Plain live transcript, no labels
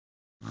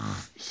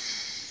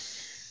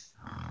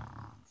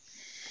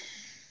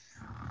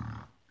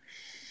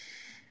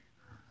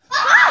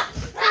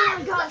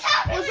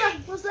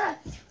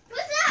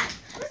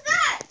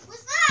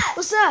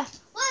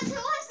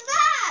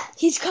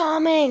He's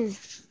coming.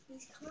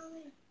 He's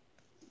coming.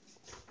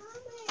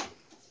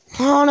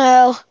 Oh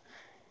no.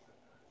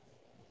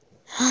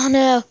 Oh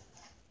no.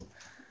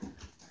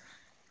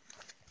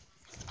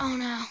 Oh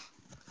no.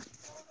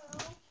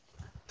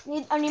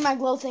 I need my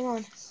glow thing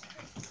on.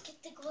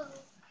 Get the glow.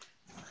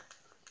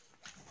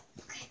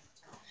 Okay.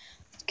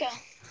 Let's go.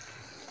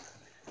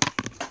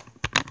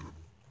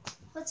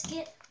 Let's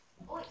get.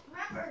 Wait,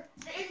 remember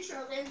the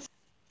intro then.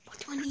 What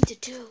do I need to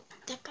do?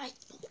 That guy,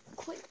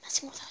 quit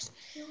messing with us.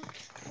 You look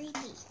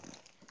creepy.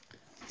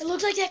 It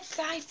looks like that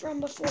guy from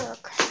before.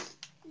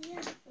 Yeah,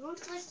 it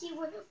looks like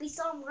we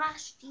saw him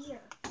last year.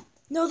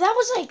 No, that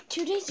was like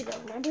 2 days ago,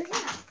 remember?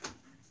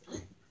 Yeah.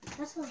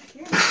 That's what I'm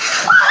hearing.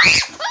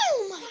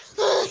 Oh my.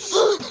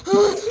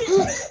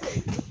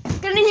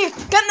 Get in here.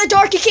 Get in the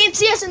dark. You can't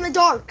see us in the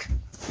dark.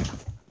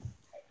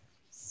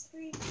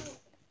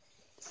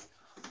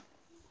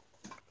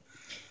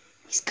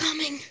 He's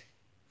coming.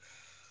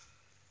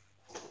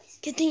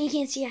 Good thing you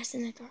can't see us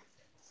in the dark.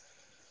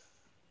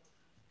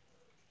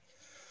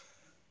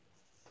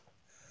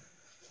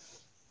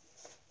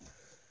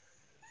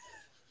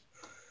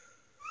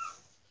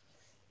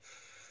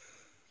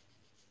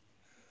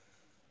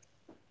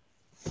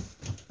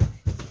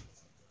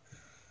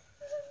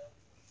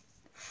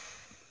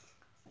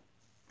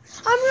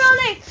 I'm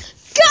running!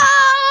 Go!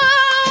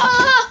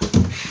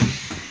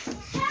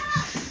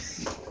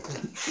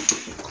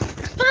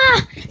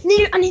 Ah!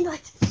 I need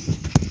lights.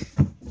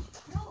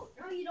 No,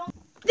 you don't.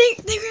 They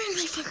ran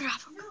like fucker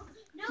off.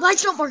 No.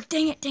 Lights don't work.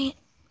 Dang it. Then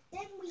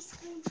we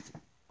scream.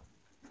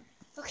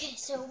 Okay,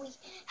 so we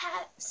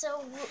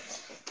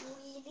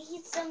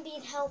need somebody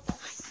to help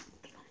us.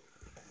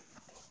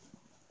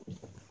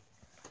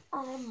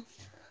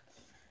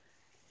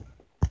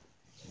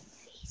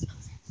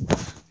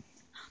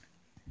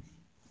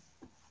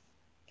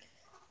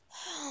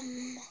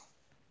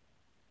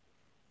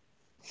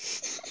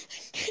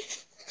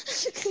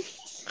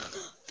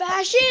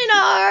 Fashion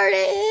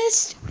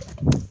artist.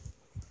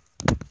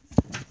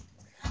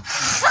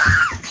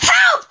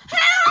 Help!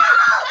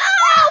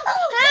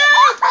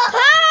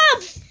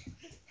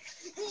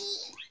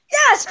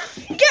 Yes!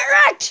 Get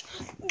wrecked!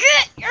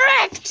 Get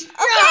wrecked!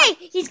 Okay,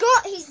 he's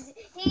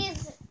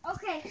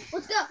okay.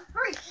 Let's go.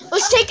 Hurry.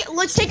 Let's take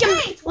him.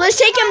 Hey, Let's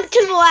take him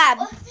to the lab.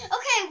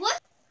 Okay, what?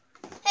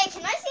 Hey,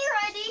 can I see your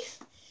ID?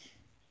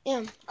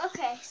 Yeah.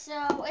 Okay,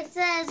 so it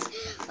says.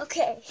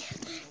 Okay.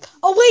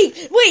 Oh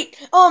wait.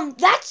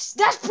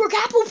 That's Brooke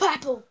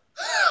Apple.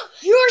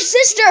 Your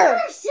sister.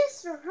 Your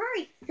sister,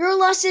 hurry. Your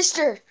lost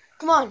sister.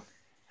 Come on.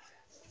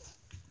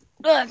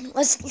 Good.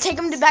 Let's take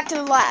him back to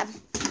the lab.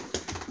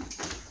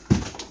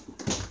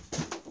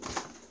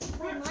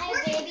 Wait, my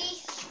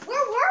baby.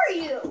 Where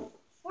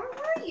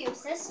were you,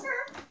 sister?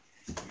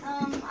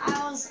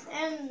 I was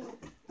in.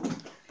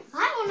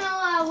 I don't know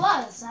where I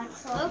was,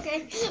 actually. Okay,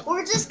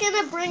 we're just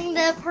gonna bring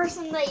the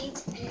person that you,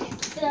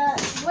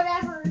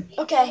 whatever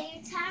Okay. that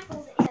you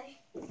tackled.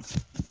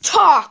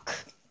 Talk.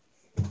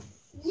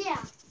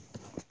 Yeah.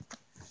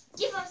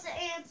 Give us the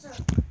answer.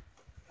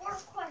 Or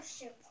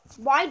question.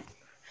 Why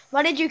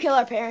did you kill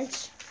our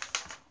parents?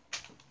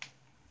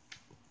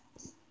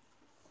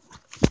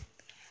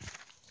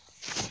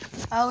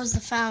 I was the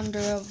founder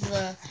of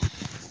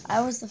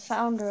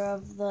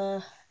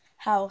the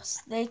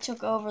house. They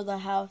took over the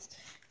house.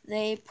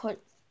 They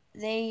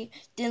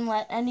didn't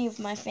let any of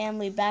my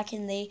family back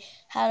in. They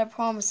had a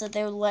promise that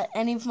they would let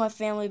any of my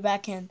family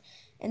back in.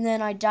 And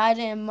then I died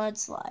in a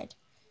mudslide.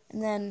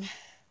 And then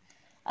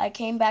I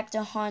came back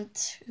to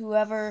hunt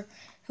whoever's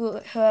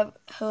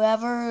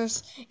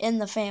in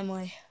the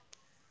family.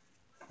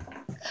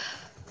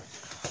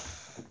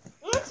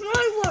 That's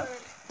my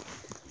word.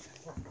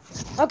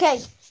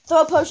 Okay,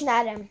 throw a potion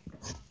at him.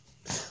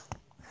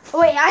 Oh,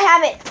 wait, I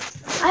have it.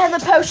 I have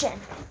the potion.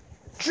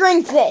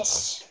 Drink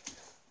this.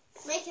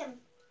 Make him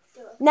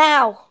do it.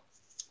 Now.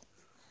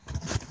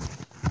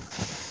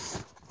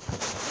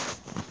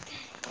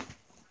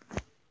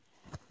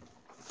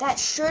 That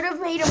should have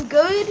made him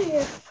good.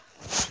 It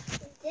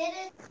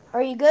didn't.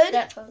 Are you good?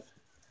 Yeah.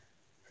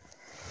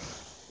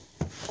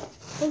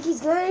 Think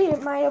he's good?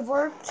 It might have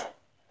worked.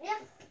 Yeah,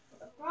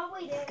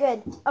 probably did.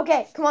 Good.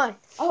 Okay, come on.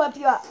 I'll help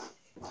you up.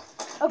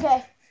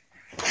 Okay.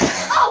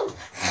 Oh!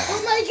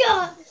 Oh my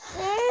god!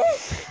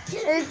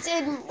 It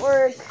didn't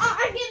work.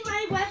 I'm getting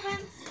my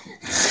weapon.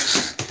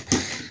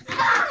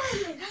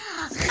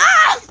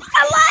 Ah!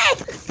 My leg!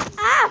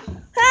 Ah!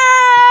 Get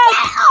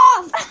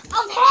off!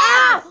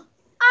 Ow!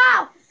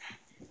 Ow!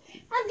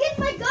 I'm getting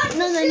my gun.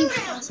 No, to you shoot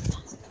him. pause.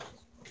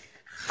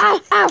 Ow!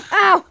 Ow!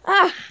 Ow!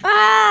 Ah!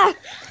 Ah!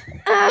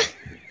 Ah!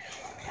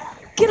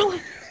 Get away!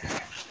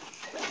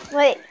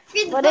 Wait.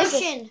 Feed the What is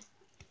potion. it?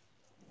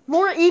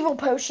 More evil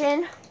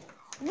potion.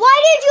 Why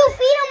did you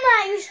feed him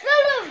that? You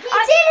should have. He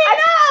didn't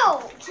know.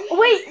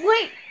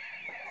 Wait.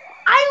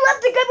 I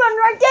left the good one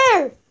right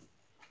there.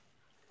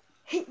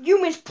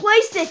 You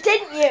misplaced it,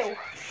 didn't you?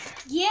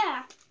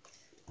 Yeah.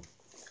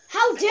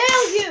 How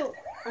dare you?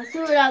 I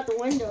threw it out the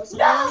window. So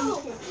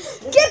No!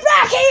 Get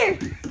back here!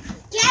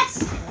 Get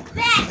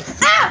back!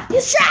 Ow!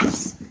 His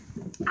traps!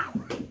 Ow.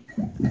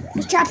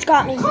 This trap's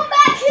got me. Come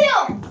back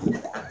here!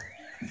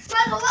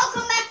 Brother, we'll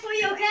come back for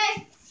you,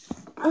 okay?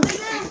 I'll be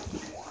back.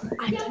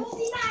 Yeah, we'll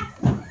be back.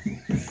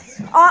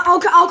 I'll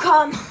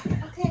come.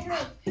 Okay,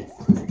 hurry.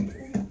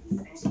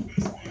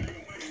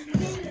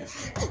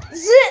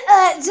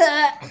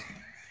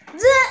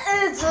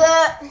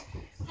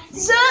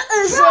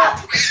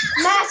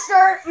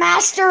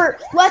 Master,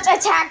 let's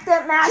attack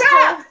that master.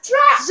 Trap!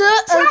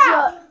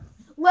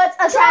 Let's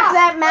attack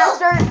that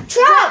master.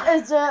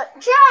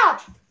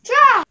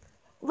 Trap!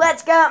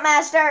 Let's go,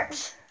 master.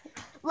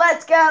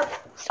 Let's go.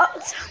 Oh,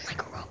 It sounds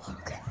like a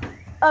robot.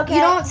 okay.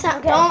 You don't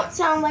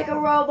sound like a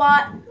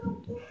robot.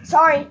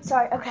 Sorry.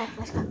 Okay,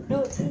 let's go.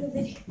 No, it's in the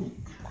video.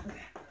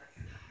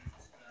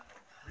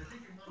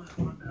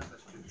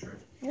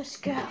 Let's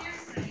go.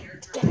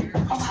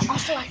 I'll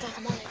still act like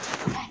I'm on it.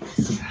 Okay.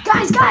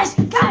 Guys!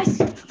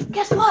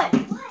 Guess what?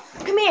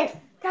 Come here.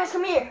 Guys,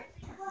 come here.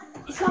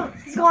 He's gone.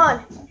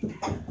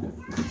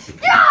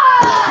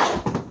 Yeah!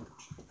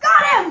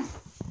 Got him!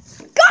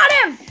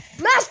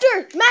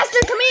 Master,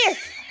 come here.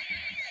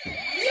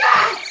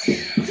 Yes!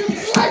 Some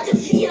blood to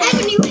feed on.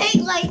 And you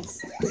hate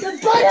lights. Some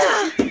blood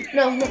to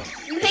No.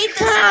 You hate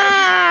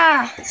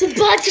this Some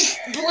blood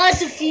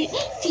to feed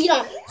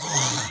on.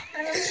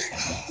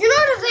 You're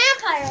not a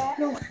vampire.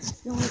 No,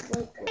 it's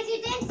like If you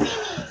didn't see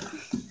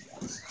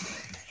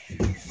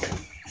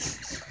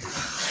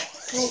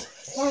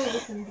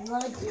some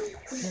blood to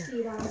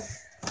feed on.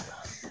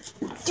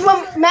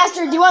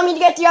 Master, do you want me to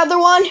get the other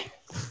one?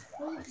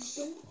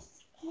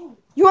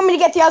 You want me to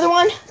get the other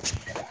one?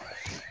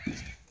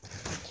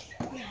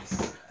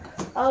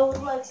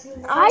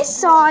 I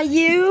saw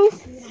you.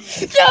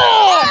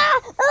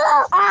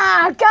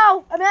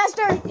 Go,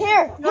 Master.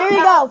 Here you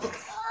go.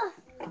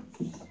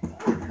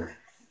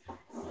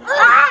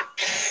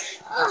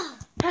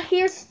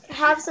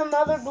 Have some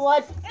other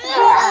blood.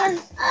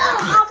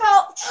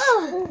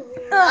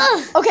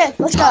 Okay,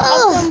 let's go.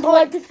 Have some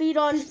blood to feed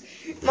on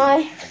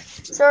my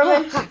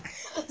servant.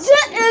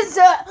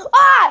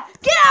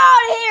 Get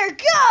out of here!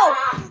 Go!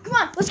 Come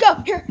on, let's go.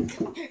 Here.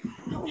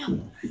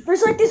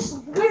 There's like this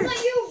weird.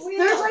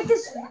 There's like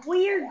this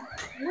weird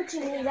witch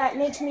in me that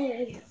makes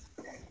me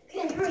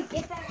Okay, hurry,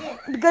 get back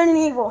in. good and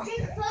evil.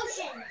 Drink the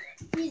potion.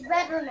 He's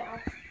better now.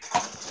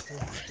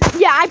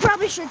 Yeah, I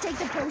probably should take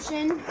the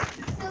potion.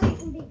 So he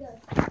can be good.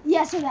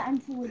 Yeah, so that I'm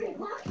fully good.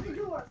 Lock the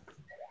door.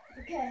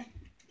 Okay.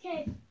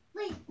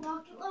 Wait,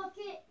 lock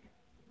it.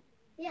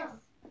 Yes.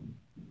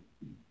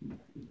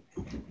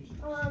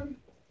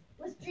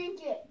 Let's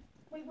drink it.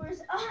 Wait, where's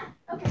it?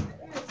 Okay.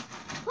 There it is.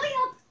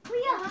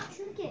 Hurry up.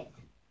 Drink it.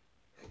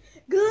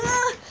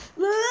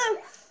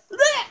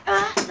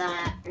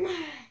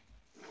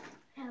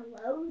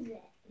 Hello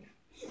there.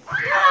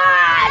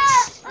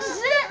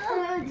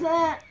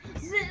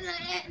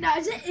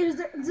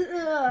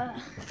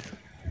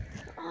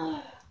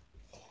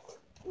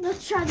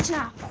 Let's try this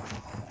now.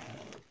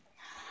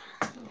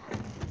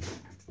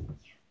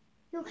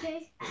 You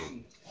okay?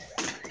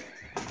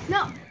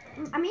 No,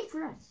 I mean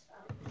for us.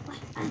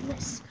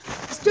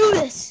 Let's do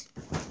this.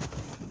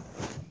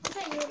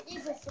 Okay, you're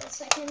evil for a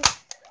second.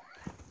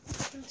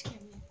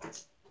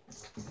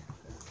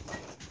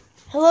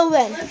 Hello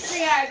then. Let's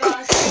say I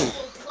got some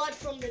blood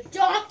from the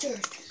doctor.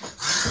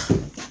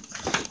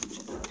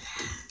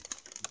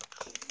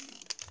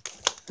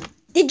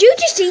 Did you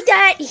just eat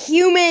that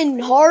human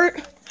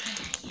heart?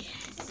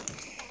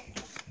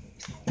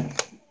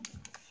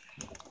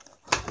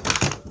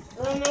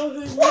 I don't know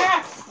who's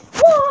next.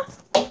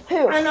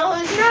 Who? I know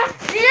who's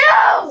next.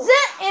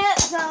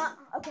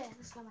 Okay,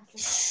 let's go back.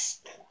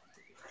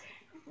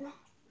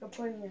 You're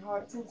putting your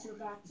heart since you're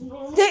back to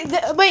normal.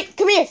 Wait,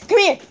 come here.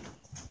 Here,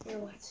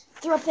 what?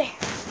 They're up there.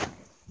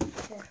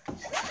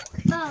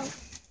 Oh.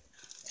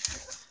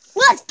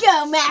 Let's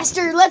go,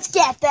 Master. Let's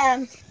get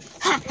them.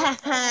 Ha ha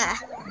ha.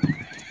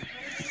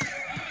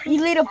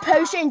 Your little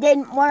potion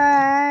didn't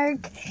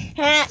work.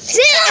 Let's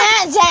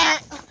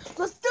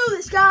do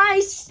this,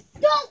 guys.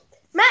 Don't.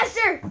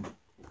 Master.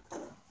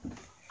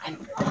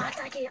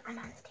 I'm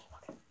on the table.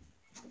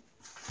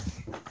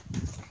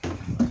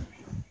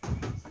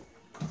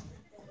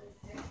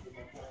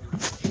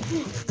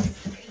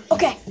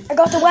 Okay, I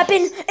got the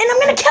weapon, and I'm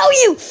gonna kill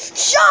you.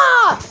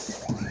 Shaw!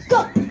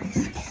 Go.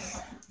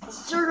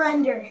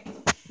 Surrender.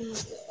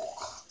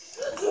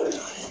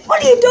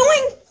 What are you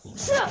doing?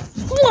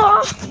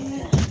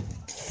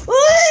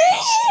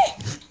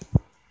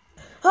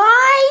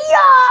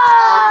 Hiya!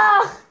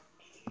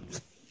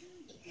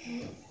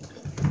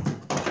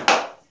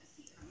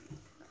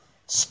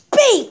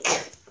 Speak!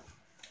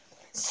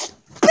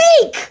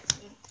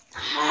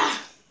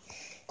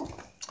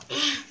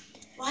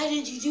 Why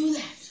did you do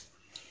that?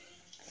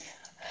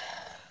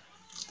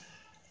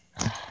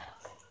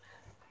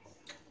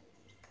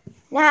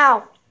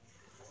 Now.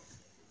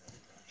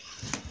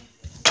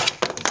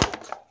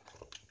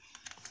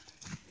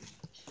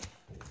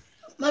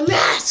 My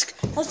mask!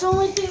 That's the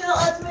only thing that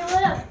lets me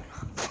live.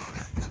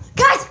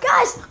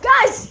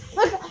 Guys!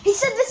 Look, he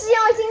said this is the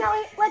only thing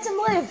that lets him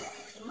live.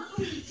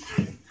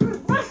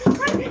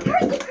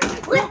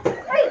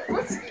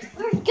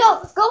 Hurry,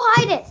 go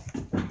hide it.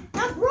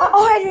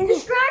 Oh, I didn't.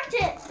 Distract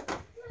it.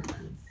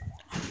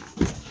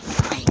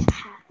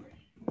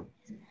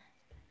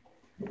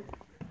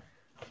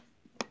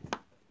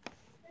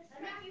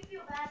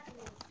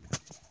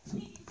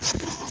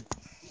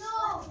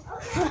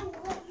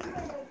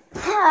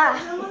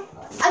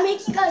 I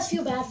make you guys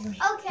feel bad for me.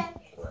 Okay.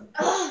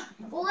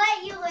 We'll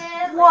let you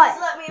live. What?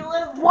 Just let me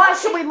live. Why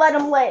should we let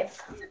him live?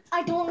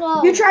 I don't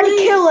know. You tried to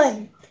kill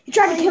him. You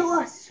tried to kill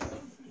us.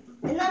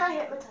 And then I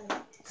hypnotized.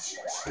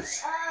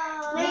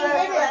 Let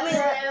me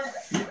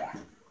live.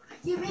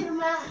 Give me the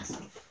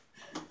mask.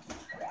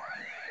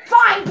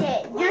 Find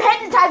it. Your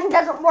hypnotizing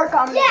doesn't work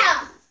on me.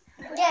 Yeah.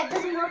 Yeah, it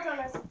doesn't work on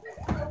us.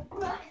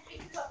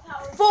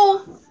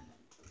 Fool.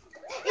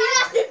 He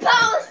lost his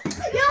powers.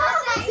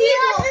 He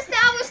lost his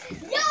powers.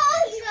 Yo,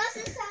 he lost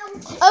his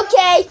powers.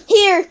 Okay,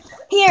 here.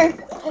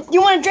 You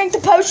want to drink the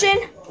potion?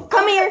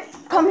 Come here.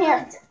 Come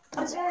here.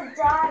 I'm gonna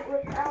die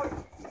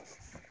without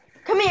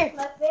Come here.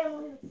 my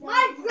family.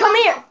 My brother. Come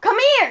here. Come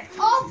here.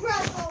 All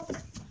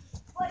brothers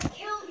would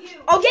kill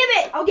you. I'll give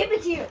it. I'll give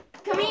it to you.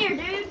 Come here,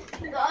 dude.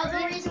 The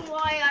other reason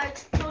why I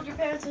killed your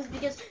parents is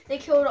because they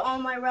killed all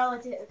my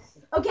relatives.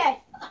 Okay.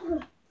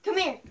 Come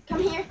here.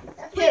 Come here.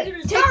 Here.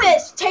 Take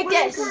this. Take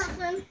this.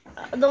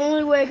 The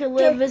only way I can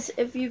live is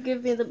if you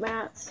give me the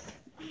mask.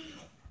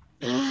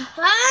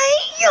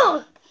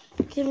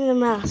 Give me the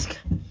mask.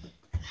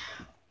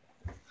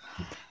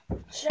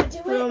 Should I do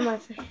Put it on my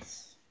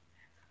face.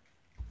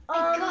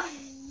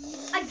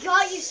 I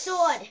got you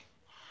sword.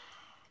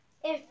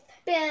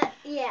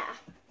 Yeah.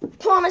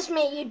 Promise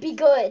me you'd be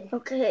good.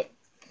 Okay.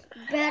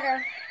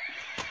 Better.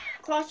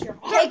 Cross your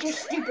heart. Take your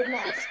stupid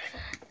mask.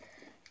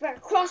 Better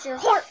cross your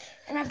heart.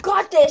 And I've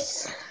got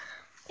this.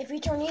 If we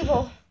turn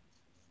evil,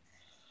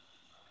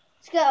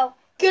 Let's go.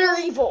 good or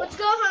evil. Let's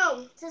go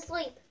home to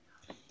sleep.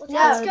 Let's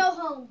No. go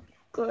home.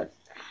 Good.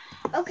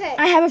 Okay.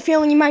 I have a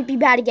feeling you might be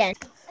bad again.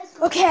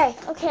 Okay.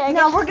 Okay.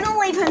 Now we're gonna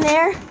leave him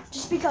there,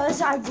 just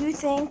because I do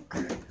think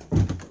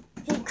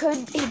he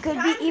could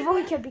be evil.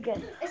 He could be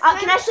good.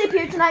 Can I sleep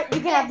here tonight?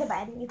 You can have the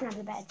bed. You can have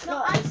the bed.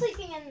 No, I'm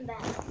sleeping in the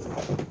bed.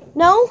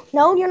 No,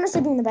 you're not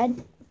sleeping in the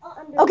bed.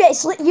 Okay,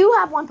 you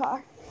have one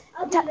power.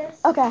 I'll do this.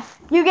 Okay,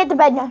 you get the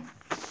bed now.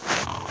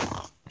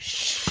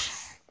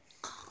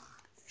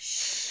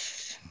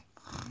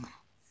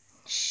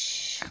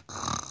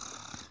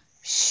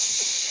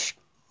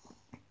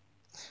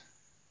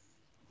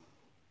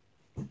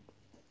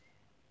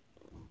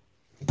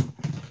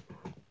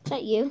 Is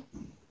that you?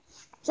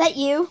 Is that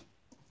you?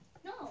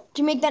 No.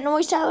 Did you make that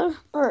noise, Tyler?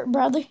 Or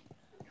Bradley?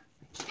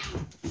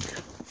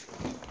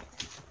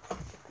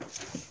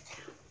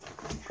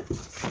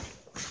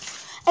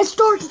 It's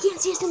dark. You can't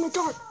see us in the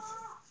dark.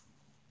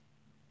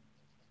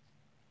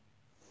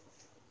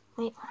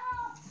 Wait.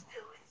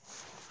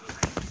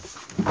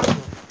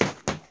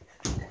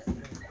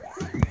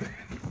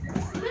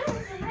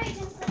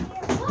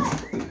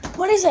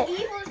 What is it?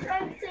 Evil is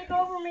trying to take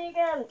over me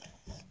again.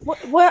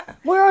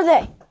 Where are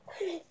they?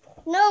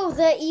 No,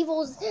 the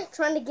evil's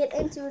trying to get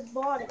into his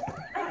body.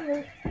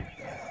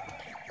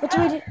 What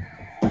do we do?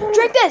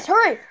 Drink this!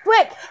 Hurry!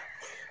 Quick!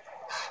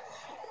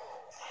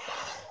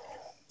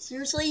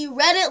 Seriously, you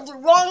read it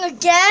wrong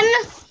again?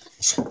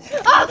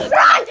 Oh,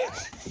 run!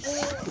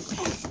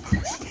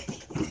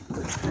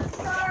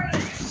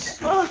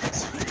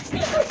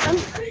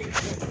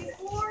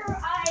 Before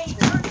I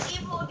turn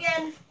evil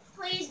again,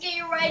 please get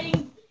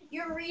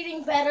your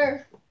reading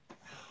better.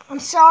 I'm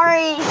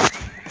sorry.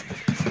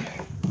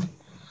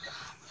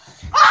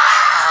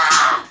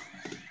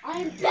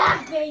 I'm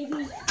back, baby.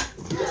 No.